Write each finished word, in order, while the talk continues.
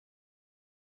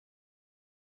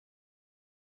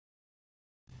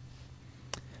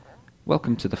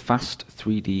Welcome to the Phast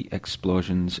 3D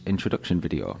Explosions introduction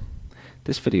video.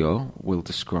 This video will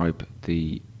describe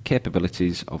the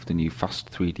capabilities of the new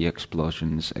Phast 3D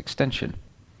Explosions extension.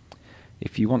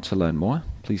 If you want to learn more,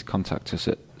 please contact us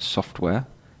at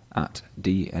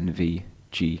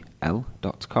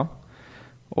software@dnvgl.com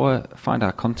or find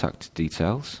our contact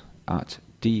details at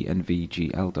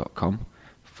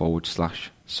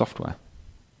dnvgl.com/software.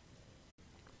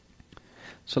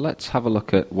 So let's have a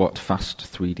look at what Phast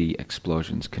 3D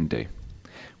Explosions can do.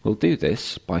 We'll do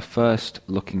this by first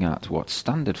looking at what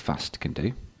standard Phast can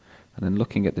do, and then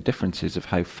looking at the differences of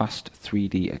how Phast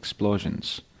 3D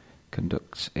Explosions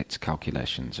conducts its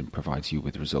calculations and provides you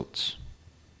with results.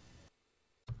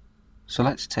 So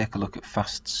let's take a look at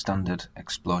Phast's standard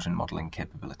explosion modelling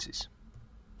capabilities.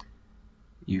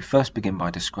 You first begin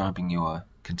by describing your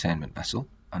containment vessel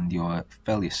and your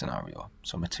failure scenario.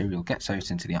 So material gets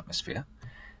out into the atmosphere,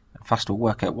 and Phast will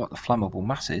work out what the flammable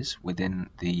mass is within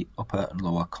the upper and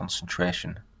lower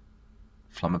concentration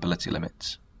flammability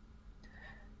limits.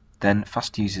 Then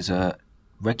Phast uses a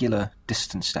regular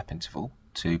distance step interval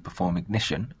to perform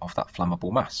ignition of that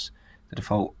flammable mass. The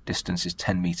default distance is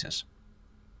 10 meters.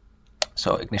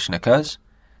 So ignition occurs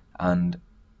and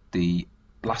the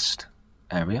blast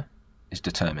area is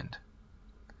determined.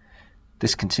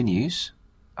 This continues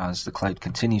as the cloud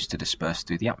continues to disperse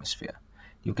through the atmosphere.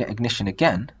 You'll get ignition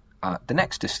again at the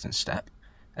next distance step,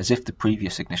 as if the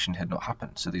previous ignition had not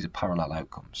happened, so these are parallel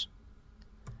outcomes.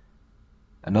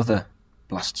 Another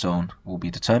blast zone will be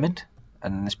determined,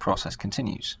 and this process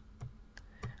continues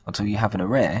until you have an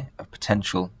array of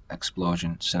potential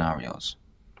explosion scenarios.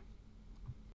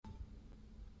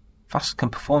 Phast can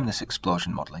perform this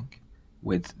explosion modelling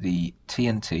with the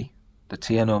TNT, the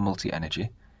TNO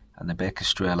multi-energy, and the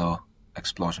Baker-Strelo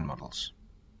explosion models.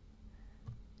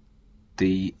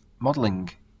 The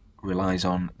modelling relies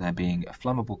on there being a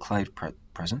flammable cloud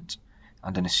present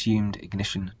and an assumed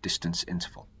ignition distance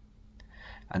interval.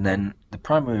 And then the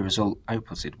primary result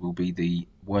outputted will be the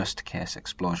worst case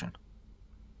explosion.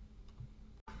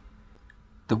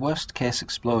 The worst case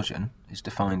explosion is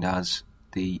defined as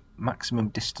the maximum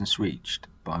distance reached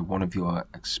by one of your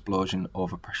explosion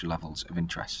overpressure levels of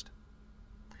interest.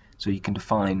 So you can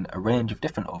define a range of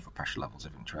different overpressure levels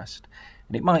of interest,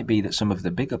 and it might be that some of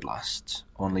the bigger blasts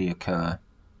only occur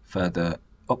further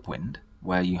upwind,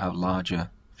 where you have larger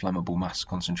flammable mass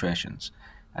concentrations,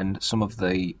 and some of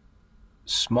the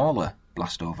smaller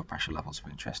blast overpressure levels of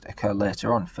interest occur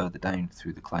later on, further down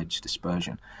through the cloud's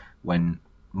dispersion, when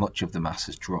much of the mass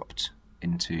has dropped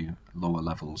into lower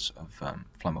levels of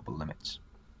flammable limits.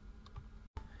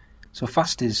 So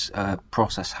Phast is a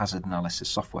process hazard analysis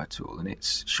software tool, and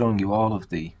it's showing you all of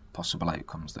the possible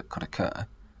outcomes that could occur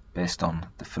based on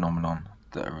the phenomenon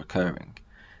that are occurring.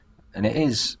 And it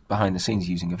is behind the scenes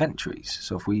using event trees.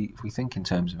 So if we think in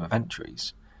terms of event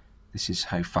trees, this is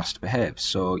how Phast behaves.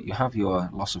 So you have your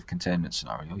loss of containment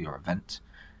scenario, your event,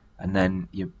 and then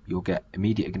you'll get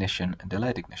immediate ignition and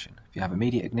delayed ignition. If you have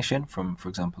immediate ignition from, for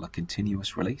example, a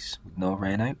continuous release with no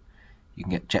rain out, you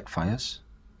can get jet fires,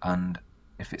 and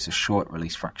if it's a short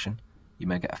release fraction, you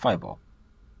may get a fireball.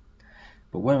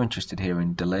 But we're interested here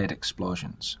in delayed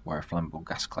explosions, where a flammable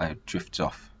gas cloud drifts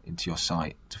off into your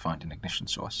site to find an ignition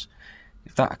source.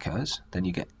 If that occurs, then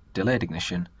you get delayed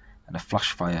ignition, and a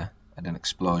flash fire and an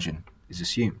explosion is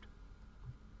assumed.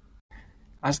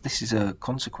 As this is a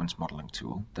consequence modelling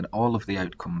tool, then all of the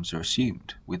outcomes are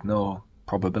assumed with no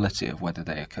probability of whether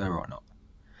they occur or not.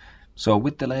 So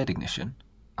with delayed ignition,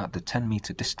 at the 10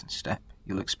 meter distance step,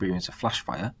 you'll experience a flash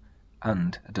fire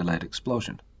and a delayed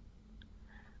explosion.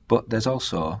 But there's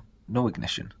also no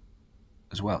ignition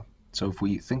as well. So if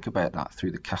we think about that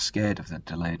through the cascade of the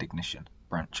delayed ignition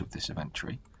branch of this event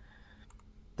tree,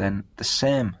 then the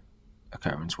same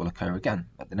occurrence will occur again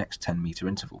at the next 10 meter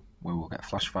interval, where we'll get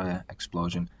flash fire,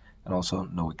 explosion, and also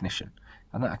no ignition.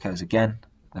 And that occurs again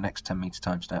the next 10 meter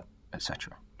time step,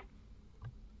 etc.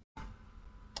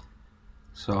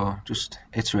 So just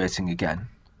iterating again,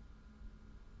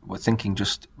 we're thinking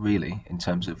just really in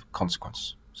terms of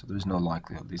consequence. So there is no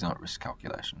likelihood, these aren't risk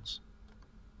calculations.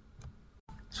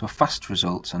 So Phast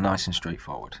results are nice and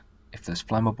straightforward. If there's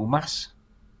flammable mass,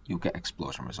 you'll get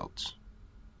explosion results.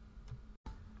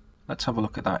 Let's have a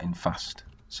look at that in Phast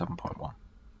 7.1.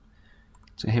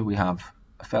 So here we have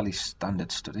a fairly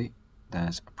standard study.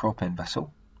 There's a propane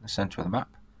vessel in the centre of the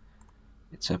map.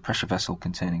 It's a pressure vessel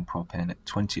containing propane at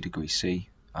 20 degrees C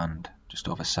and just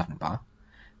over 7 bar.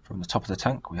 From the top of the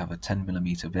tank we have a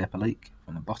 10mm vapour leak.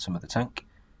 From the bottom of the tank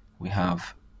we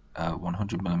have a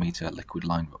 100mm liquid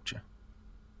line rupture.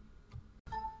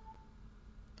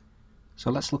 So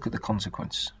let's look at the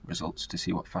consequence results to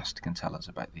see what Phast can tell us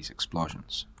about these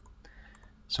explosions.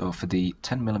 So for the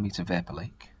 10mm vapour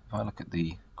leak, if I look at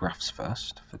the graphs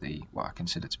first for the what I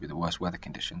consider to be the worst weather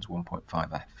conditions,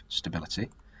 1.5F stability.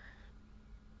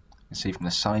 You can see from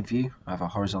the side view I have a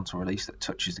horizontal release that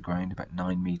touches the ground about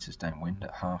 9 meters downwind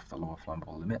at half the lower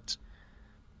flammable limit.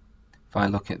 If I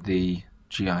look at the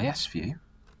GIS view,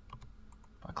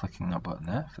 by clicking that button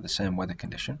there for the same weather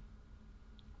condition,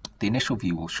 the initial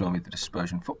view will show me the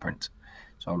dispersion footprint,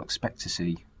 so I'll expect to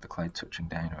see the cloud touching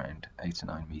down around 8 to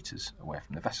 9 meters away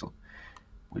from the vessel,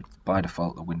 with by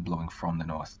default the wind blowing from the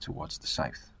north towards the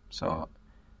south. So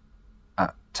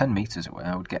at 10 meters away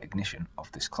I would get ignition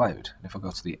of this cloud, and if I go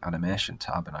to the animation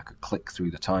tab and I could click through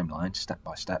the timeline step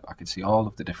by step, I could see all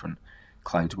of the different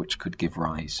clouds which could give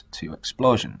rise to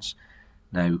explosions.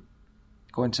 Now,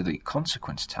 going to the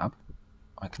consequence tab,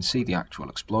 I can see the actual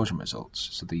explosion results,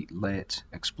 so the late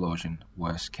explosion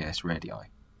worst case radii.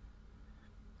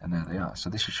 And there they are. So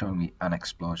this is showing me an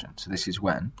explosion. So this is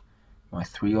when my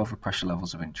 3 overpressure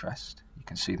levels of interest, you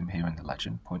can see them here in the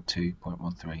legend, 0.2,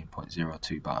 0.13 and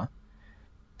 0.02 bar.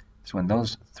 So when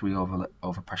those 3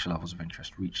 overpressure levels of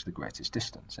interest reach the greatest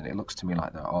distance, and it looks to me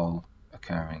like they're all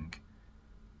occurring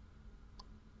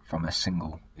from a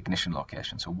single ignition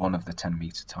location, so one of the 10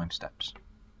 meter time steps.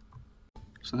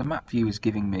 So the map view is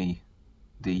giving me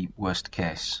the worst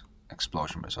case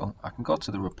explosion result. I can go to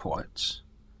the reports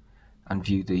and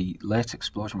view the late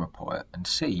explosion report and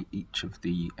see each of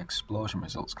the explosion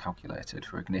results calculated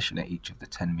for ignition at each of the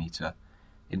 10 meter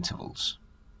intervals.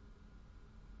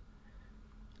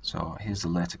 So here's the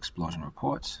late explosion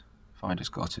report. If I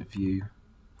just go to view,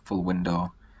 full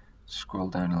window, scroll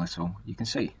down a little, you can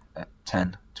see at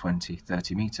 10, 20,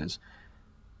 30 meters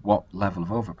what level of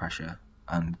overpressure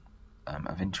and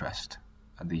of interest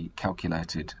and the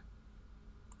calculated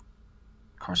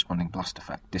corresponding blast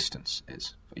effect distance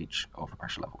is for each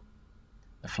overpressure level,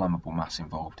 the flammable mass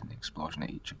involved in the explosion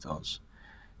at each of those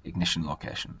ignition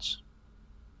locations.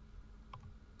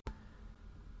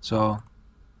 So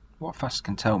what Phast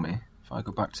can tell me, if I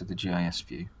go back to the GIS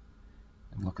view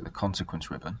and look at the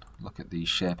consequence ribbon, look at the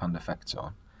shape and effect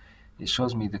zone, it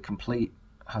shows me the complete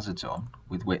hazard zone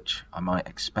with which I might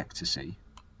expect to see,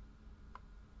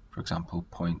 for example,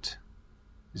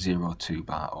 0.02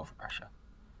 bar overpressure.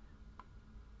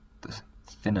 The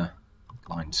thinner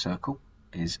line circle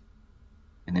is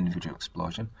an individual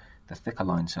explosion. The thicker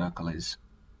line circle is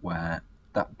where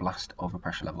that blast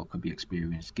overpressure level could be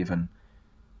experienced given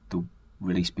the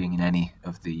release being in any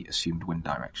of the assumed wind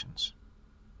directions.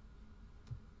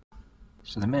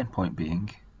 So the main point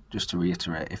being, just to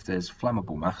reiterate, if there's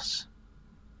flammable mass,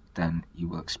 then you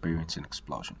will experience an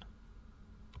explosion.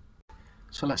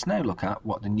 So let's now look at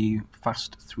what the new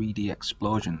Phast 3D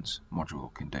Explosions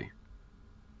module can do.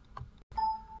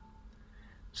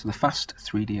 So the Phast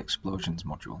 3D Explosions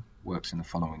module works in the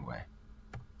following way.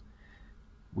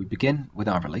 We begin with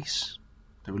our release.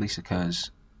 The release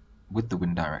occurs with the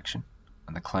wind direction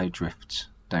and the cloud drifts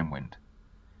downwind.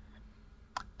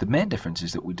 The main difference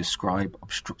is that we describe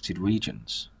obstructed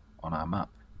regions on our map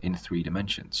in 3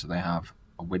 dimensions, so they have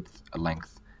a width, a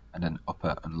length and an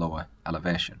upper and lower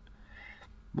elevation.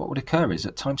 What would occur is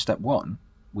at time step 1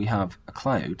 we have a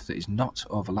cloud that is not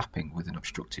overlapping with an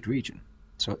obstructed region.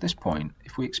 So at this point,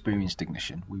 if we experienced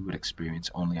ignition, we would experience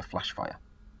only a flash fire.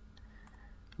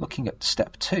 Looking at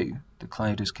step 2, the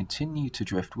cloud has continued to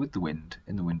drift with the wind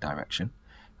in the wind direction,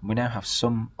 and we now have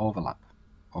some overlap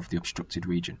of the obstructed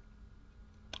region.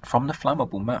 From the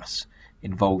flammable mass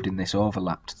involved in this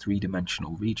overlapped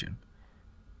 3-dimensional region,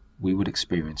 we would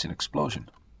experience an explosion.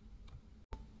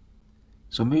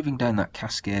 So moving down that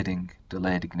cascading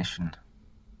delayed ignition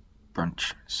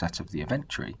branch set of the event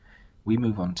tree, we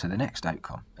move on to the next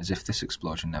outcome as if this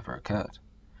explosion never occurred.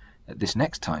 At this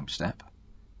next time step,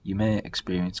 you may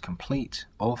experience complete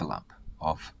overlap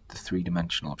of the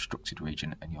 3-dimensional obstructed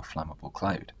region and your flammable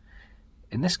cloud.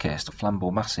 In this case, the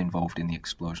flammable mass involved in the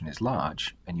explosion is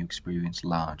large and you experience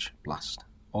large blast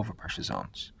overpressure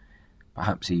zones,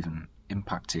 perhaps even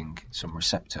impacting some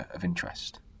receptor of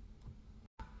interest.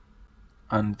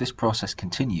 And this process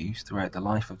continues throughout the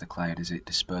life of the cloud as it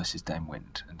disperses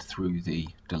downwind and through the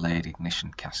delayed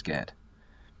ignition cascade.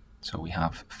 So we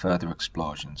have further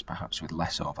explosions, perhaps with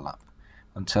less overlap,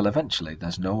 until eventually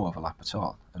there's no overlap at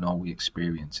all, and all we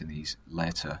experience in these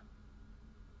later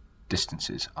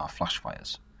distances are flash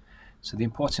fires. So the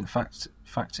important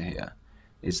factor here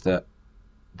is that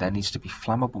there needs to be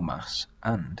flammable mass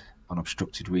and an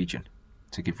obstructed region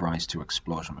to give rise to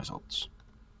explosion results.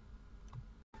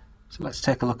 So let's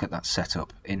take a look at that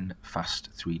setup in Phast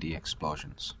 3D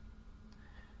Explosions.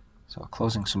 So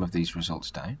closing some of these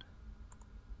results down,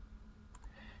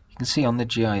 you can see on the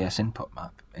GIS input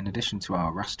map in addition to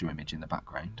our raster image in the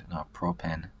background and our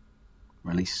propane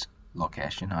release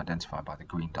location identified by the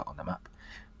green dot on the map,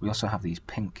 we also have these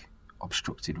pink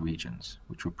obstructed regions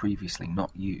which were previously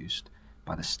not used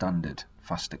by the standard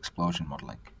Phast explosion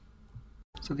modelling.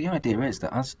 So the idea is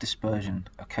that as dispersion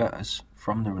occurs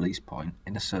from the release point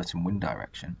in a certain wind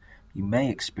direction, you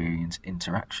may experience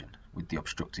interaction with the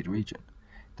obstructed region.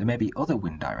 There may be other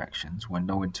wind directions where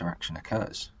no interaction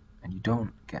occurs and you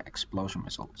don't get explosion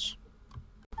results.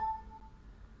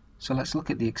 So let's look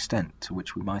at the extent to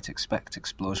which we might expect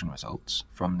explosion results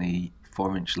from the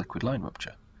 4-inch liquid line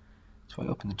rupture. So I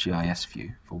open the GIS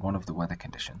view for one of the weather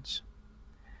conditions.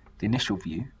 The initial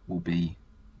view will be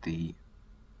the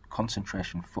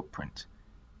concentration footprint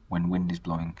when wind is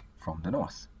blowing from the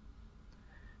north.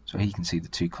 So here you can see the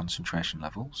two concentration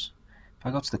levels. If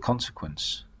I go to the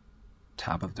consequence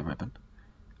tab of the ribbon,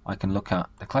 I can look at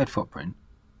the cloud footprint,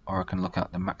 or I can look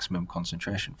at the maximum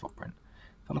concentration footprint.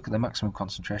 If I look at the maximum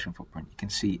concentration footprint, you can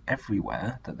see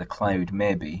everywhere that the cloud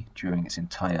may be during its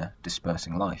entire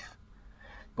dispersing life.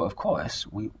 But of course,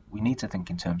 we need to think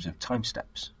in terms of time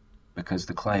steps, because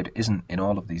the cloud isn't in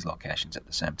all of these locations at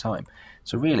the same time.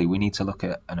 So really we need to look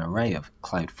at an array of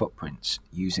cloud footprints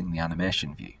using the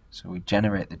animation view. So we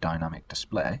generate the dynamic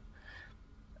display,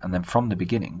 and then from the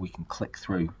beginning we can click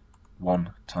through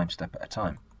one time step at a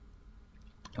time,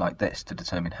 like this, to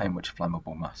determine how much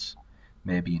flammable mass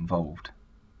may be involved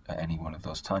at any one of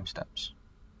those time steps.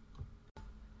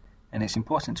 And it's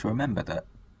important to remember that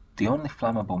the only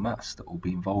flammable mass that will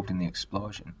be involved in the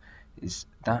explosion is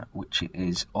that which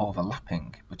is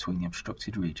overlapping between the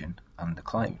obstructed region and the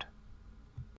cloud.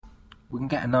 We can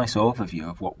get a nice overview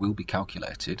of what will be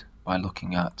calculated by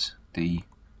looking at the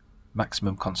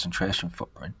maximum concentration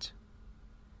footprint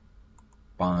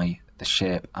by the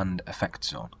shape and effect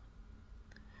zone.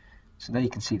 So there you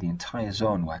can see the entire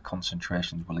zone where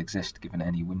concentrations will exist given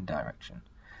any wind direction,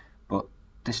 but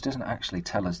this doesn't actually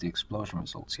tell us the explosion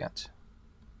results yet.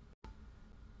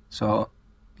 So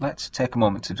let's take a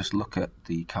moment to just look at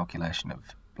the calculation of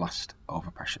blast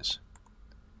overpressures.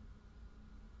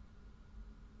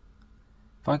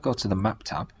 If I go to the map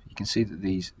tab, you can see that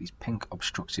these pink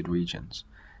obstructed regions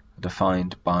are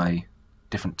defined by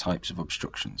different types of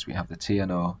obstructions. We have the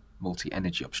TNO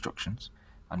multi-energy obstructions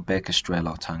and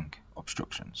Baker-Strelo-Tang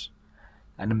obstructions.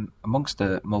 And amongst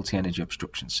the multi-energy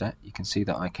obstruction set, you can see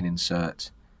that I can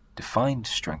insert defined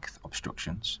strength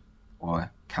obstructions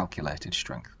or calculated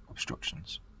strength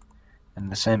obstructions.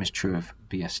 And the same is true of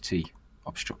BST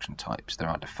obstruction types. There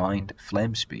are defined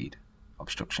flame speed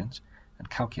obstructions and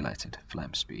calculated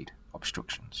flame speed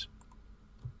obstructions.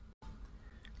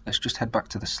 Let's just head back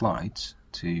to the slides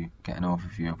to get an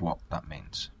overview of what that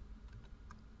means.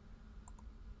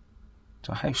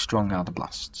 So how strong are the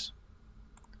blasts?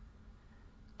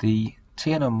 The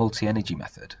TNO multi-energy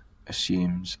method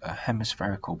assumes a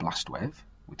hemispherical blast wave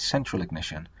with central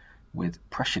ignition with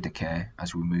pressure decay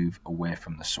as we move away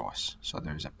from the source. So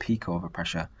there is a peak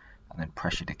overpressure and then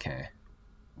pressure decay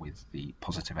with the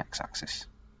positive x-axis.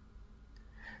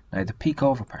 Now the peak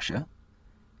overpressure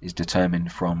is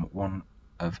determined from one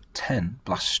of 10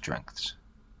 blast strengths,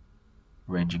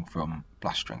 ranging from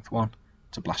blast strength 1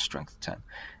 to blast strength 10.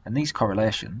 And these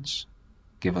correlations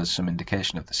give us some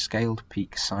indication of the scaled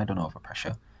peak side-on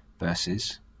overpressure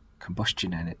versus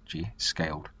combustion energy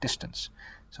scaled distance.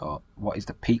 So what is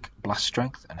the peak blast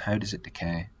strength and how does it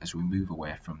decay as we move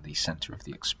away from the centre of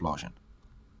the explosion?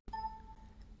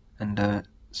 And a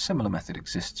similar method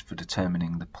exists for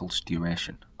determining the pulse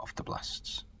duration of the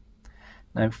blasts.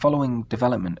 Now, following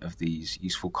development of these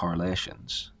useful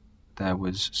correlations, there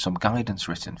was some guidance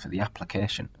written for the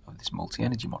application of this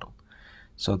multi-energy model.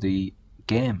 So the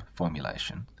game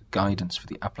formulation, the guidance for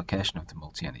the application of the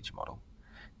multi-energy model,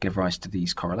 give rise to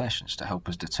these correlations to help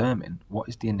us determine what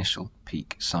is the initial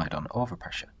peak side-on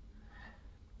overpressure.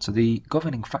 So the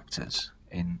governing factors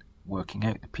in working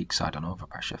out the peak side-on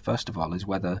overpressure, first of all, is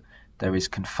whether there is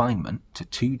confinement to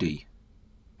 2D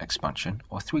expansion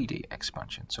or 3D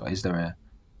expansion. So is there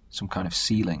some kind of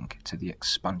ceiling to the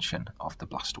expansion of the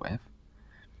blast wave?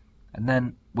 And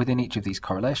then within each of these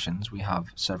correlations we have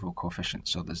several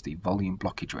coefficients. So there's the volume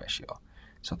blockage ratio,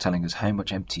 so telling us how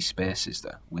much empty space is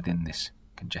there within this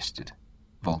congested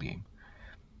volume.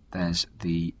 There's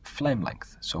the flame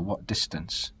length, so over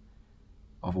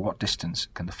what distance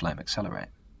can the flame accelerate.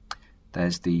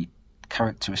 There's the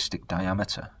characteristic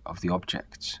diameter of the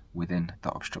objects within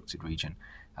that obstructed region,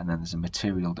 and then there's a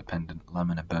material dependent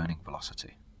laminar burning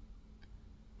velocity.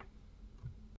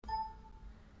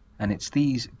 And it's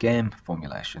these game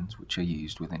formulations which are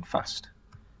used within Phast.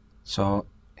 So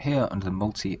here under the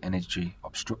multi-energy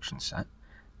obstruction set,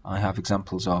 I have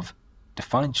examples of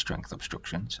defined strength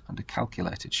obstructions and a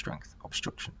calculated strength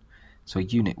obstruction. So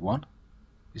Unit 1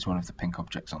 is one of the pink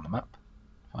objects on the map.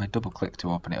 If I double click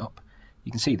to open it up,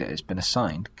 you can see that it's been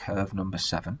assigned curve number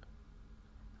 7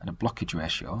 and a blockage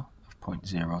ratio of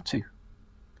 0.02.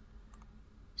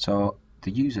 So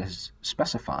the user has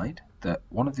specified that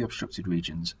one of the obstructed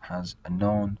regions has a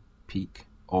known peak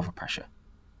overpressure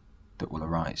that will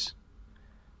arise.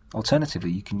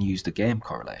 Alternatively, you can use the game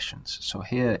correlations. So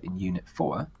here in Unit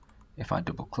 4, if I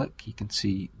double click, you can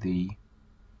see the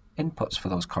inputs for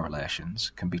those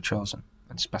correlations can be chosen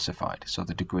and specified. So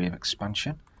the degree of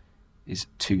expansion is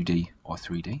 2D or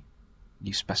 3D.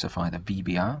 You specify the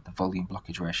VBR, the volume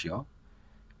blockage ratio,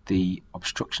 the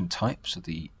obstruction type, so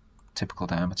the typical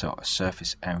diameter or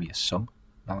surface area sum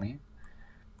value,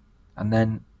 and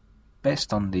then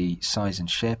based on the size and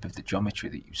shape of the geometry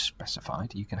that you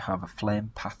specified, you can have a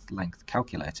flame path length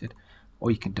calculated,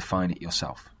 or you can define it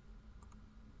yourself.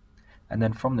 And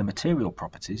then from the material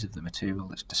properties of the material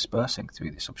that's dispersing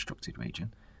through this obstructed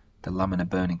region, the laminar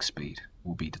burning speed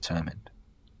will be determined.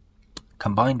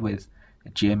 Combined with a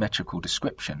geometrical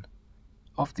description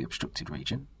of the obstructed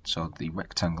region, so the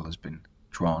rectangle has been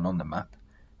drawn on the map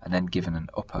and then given an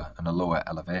upper and a lower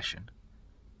elevation,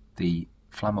 the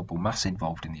flammable mass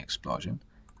involved in the explosion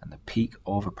and the peak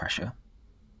overpressure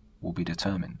will be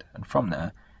determined, and from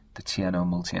there the TNO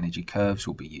multi-energy curves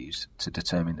will be used to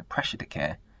determine the pressure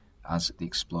decay as the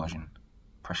explosion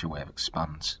pressure wave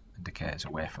expands and decays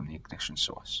away from the ignition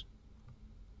source.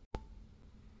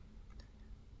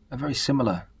 A very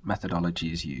similar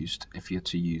methodology is used if you're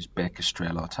to use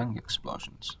Baker-Strelo-Tang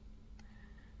explosions.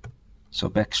 So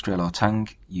Baker-Strelo-Tang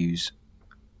use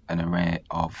an array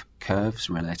of curves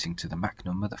relating to the Mach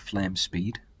number, the flame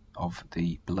speed of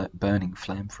the burning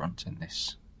flame front in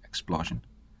this explosion,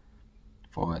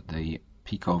 for the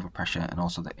peak overpressure and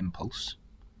also the impulse.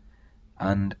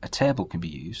 And a table can be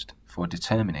used for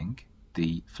determining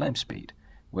the flame speed,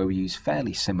 where we use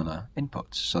fairly similar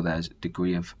inputs. So there's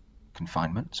degree of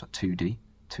confinement, so 2D,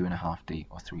 2.5D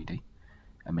or 3D,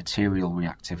 a material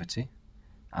reactivity,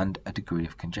 and a degree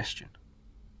of congestion.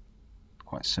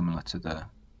 Quite similar to the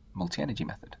multi-energy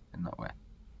method in that way.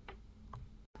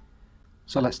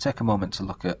 So let's take a moment to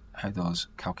look at how those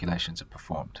calculations are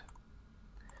performed.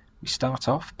 We start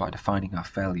off by defining our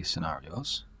failure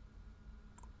scenarios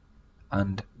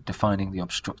and defining the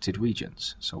obstructed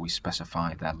regions. So we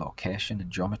specify their location and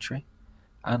geometry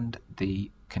and the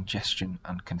congestion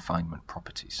and confinement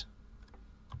properties.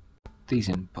 These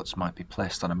inputs might be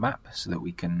placed on a map so that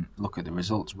we can look at the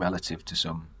results relative to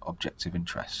some objective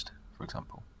interest, for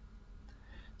example.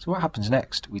 So what happens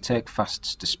next? We take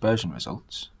Phast's dispersion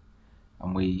results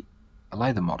and we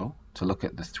allow the model to look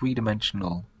at the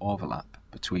three-dimensional overlap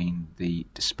between the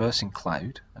dispersing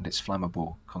cloud and its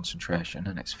flammable concentration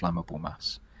and its flammable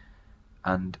mass,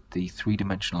 and the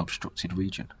three-dimensional obstructed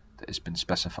region that has been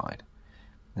specified.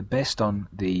 And based on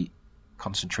the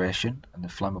concentration and the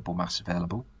flammable mass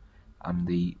available and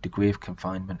the degree of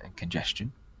confinement and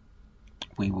congestion,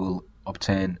 we will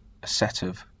obtain a set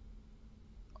of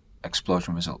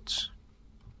explosion results.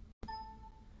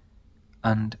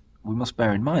 And we must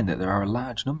bear in mind that there are a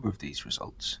large number of these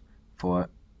results for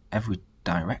every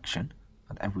direction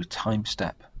and every time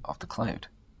step of the cloud.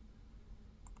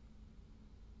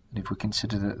 And if we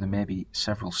consider that there may be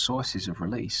several sources of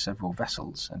release, several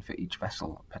vessels, and for each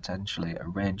vessel potentially a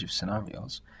range of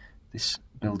scenarios, this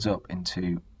builds up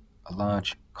into a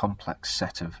large complex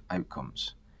set of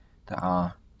outcomes that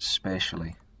are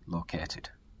spatially located.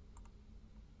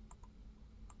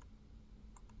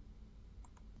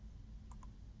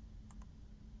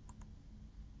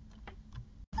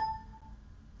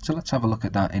 So let's have a look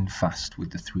at that in Phast with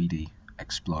the 3D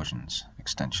explosions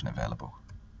extension available.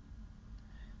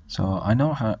 So I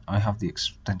know how I have the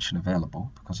extension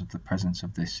available because of the presence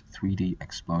of this 3D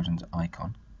explosions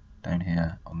icon down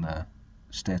here on the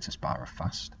status bar of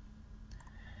Phast.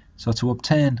 So to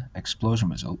obtain explosion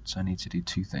results, I need to do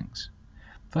two things.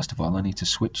 First of all, I need to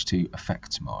switch to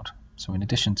effects mode. So in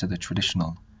addition to the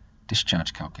traditional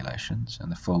discharge calculations and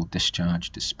the full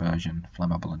discharge, dispersion,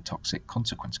 flammable and toxic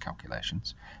consequence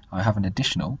calculations, I have an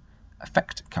additional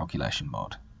effect calculation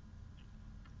mode.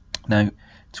 Now,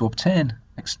 to obtain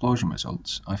explosion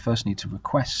results, I first need to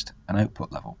request an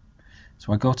output level.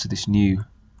 So I go to this new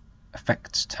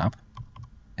Effects tab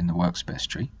in the workspace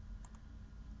tree,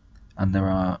 and there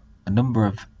are a number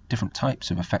of different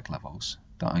types of effect levels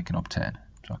that I can obtain.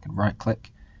 So I can right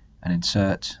click and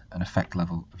insert an effect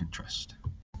level of interest.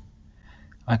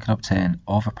 I can obtain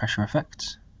overpressure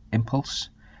effects, impulse,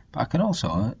 but I can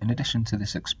also, in addition to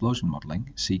this explosion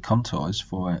modelling, see contours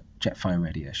for jet fire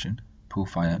radiation, pool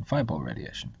fire and fireball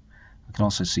radiation. We can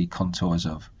also see contours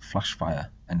of flash fire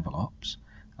envelopes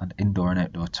and indoor and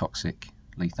outdoor toxic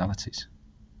lethalities.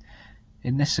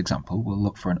 In this example, we'll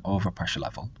look for an overpressure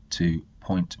level to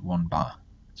 0.1 bar.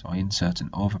 So I insert an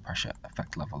overpressure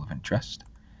effect level of interest.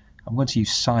 I'm going to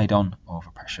use side-on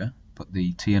overpressure, but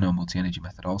the TNO multi-energy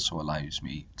method also allows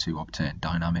me to obtain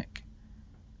dynamic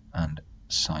and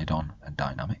side-on and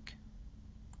dynamic.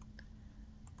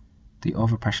 The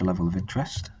overpressure level of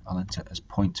interest I'll enter as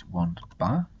 0.1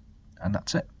 bar, and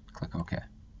that's it. Click OK.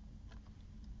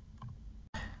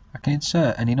 I can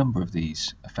insert any number of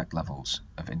these effect levels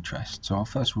of interest, so I'll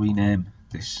first rename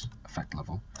this effect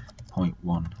level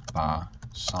 0.1 bar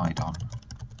side-on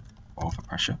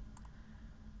overpressure.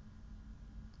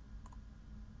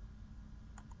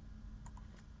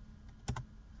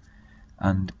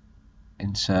 And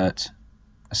insert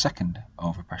a second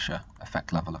overpressure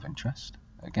effect level of interest,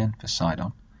 again for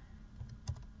side-on,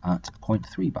 at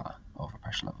 0.3 bar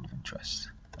overpressure level of interest,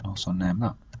 and also name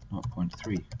that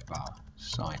 0.3 bar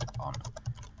side-on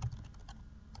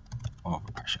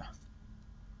overpressure.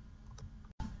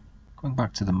 Going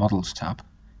back to the Models tab,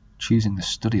 choosing the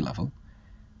study level,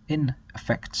 in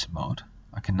Effects mode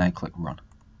I can now click Run.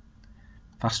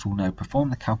 Phast will now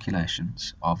perform the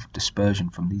calculations of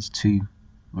dispersion from these two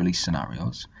release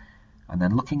scenarios, and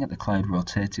then looking at the cloud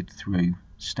rotated through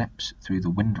steps through the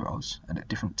windrows and at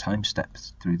different time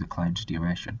steps through the cloud's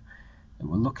duration, it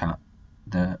will look at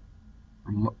the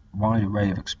wide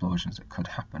array of explosions that could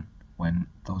happen when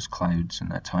those clouds and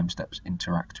their time steps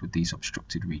interact with these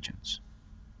obstructed regions.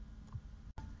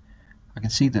 I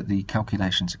can see that the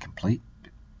calculations are complete,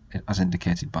 as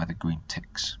indicated by the green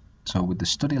ticks. So with the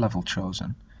study level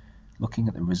chosen, looking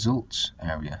at the results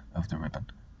area of the ribbon,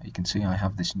 you can see I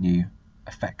have this new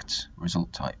effects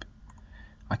result type.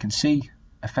 I can see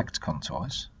effect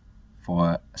contours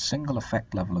for a single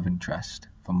effect level of interest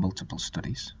for multiple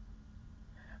studies,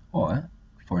 or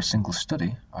for a single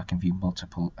study I can view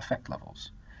multiple effect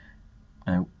levels.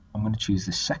 Now I'm going to choose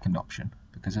this second option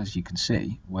because, as you can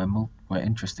see, we're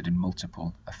interested in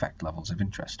multiple effect levels of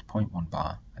interest, 0.1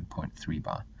 bar and 0.3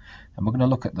 bar, and we're going to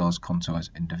look at those contours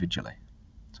individually.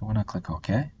 So when I click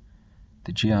OK,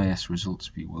 the GIS results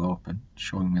view will open,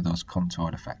 showing me those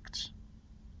contoured effects.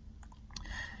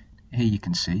 Here you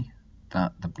can see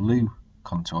that the blue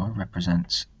contour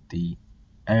represents the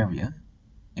area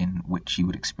in which you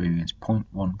would experience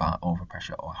 0.1 bar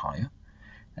overpressure or higher,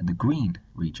 and the green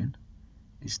region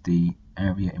is the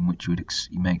area in which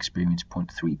you may experience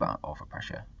 0.3 bar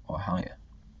overpressure or higher.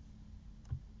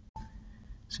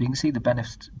 So you can see the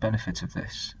benefit of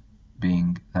this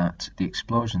being that the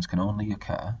explosions can only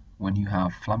occur when you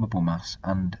have flammable mass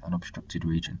and an obstructed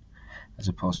region, as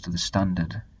opposed to the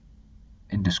standard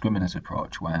indiscriminate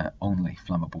approach where only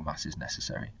flammable mass is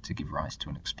necessary to give rise to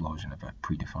an explosion of a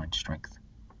predefined strength.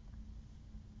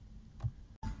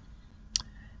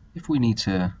 If we need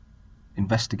to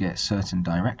investigate certain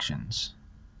directions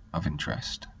of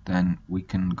interest, then we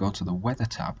can go to the Weather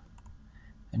tab,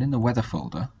 and in the Weather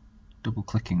folder,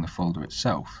 double-clicking the folder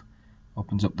itself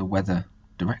opens up the Weather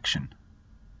Direction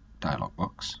dialog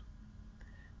box.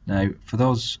 Now, for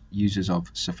those users of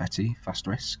Safety Fast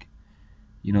Risk,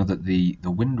 you know that the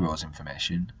windrows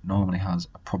information normally has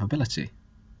a probability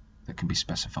that can be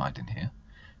specified in here,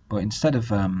 but instead of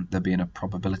there being a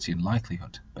probability and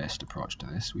likelihood based approach to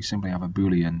this, we simply have a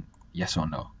Boolean yes or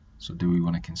no. So do we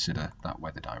want to consider that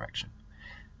weather direction?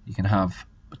 You can have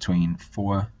between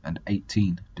 4 and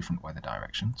 18 different weather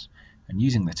directions, and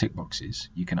using the tick boxes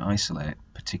you can isolate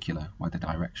particular weather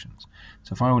directions.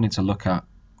 So if I wanted to look at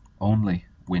only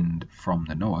wind from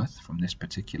the north, from this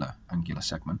particular angular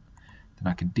segment,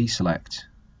 then I can deselect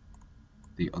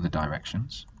the other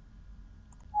directions,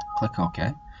 click OK.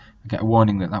 I get a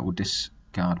warning that will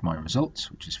discard my results,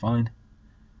 which is fine.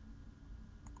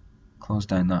 Close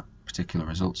down that particular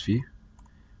results view,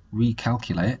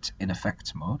 recalculate in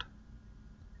effects mode,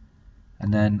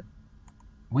 and then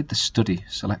with the study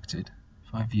selected,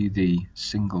 if I view the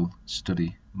single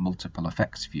study multiple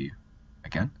effects view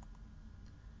again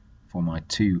for my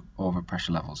two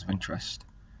overpressure levels of interest,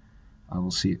 I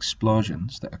will see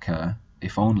explosions that occur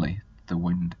if only the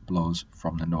wind blows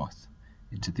from the north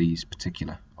into these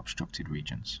particular obstructed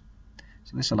regions.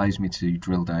 So this allows me to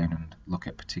drill down and look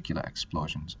at particular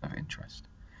explosions of interest.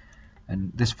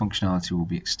 And this functionality will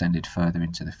be extended further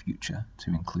into the future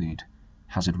to include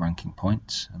hazard ranking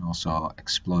points and also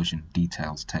explosion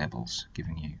details tables,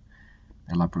 giving you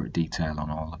elaborate detail on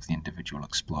all of the individual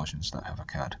explosions that have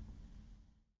occurred.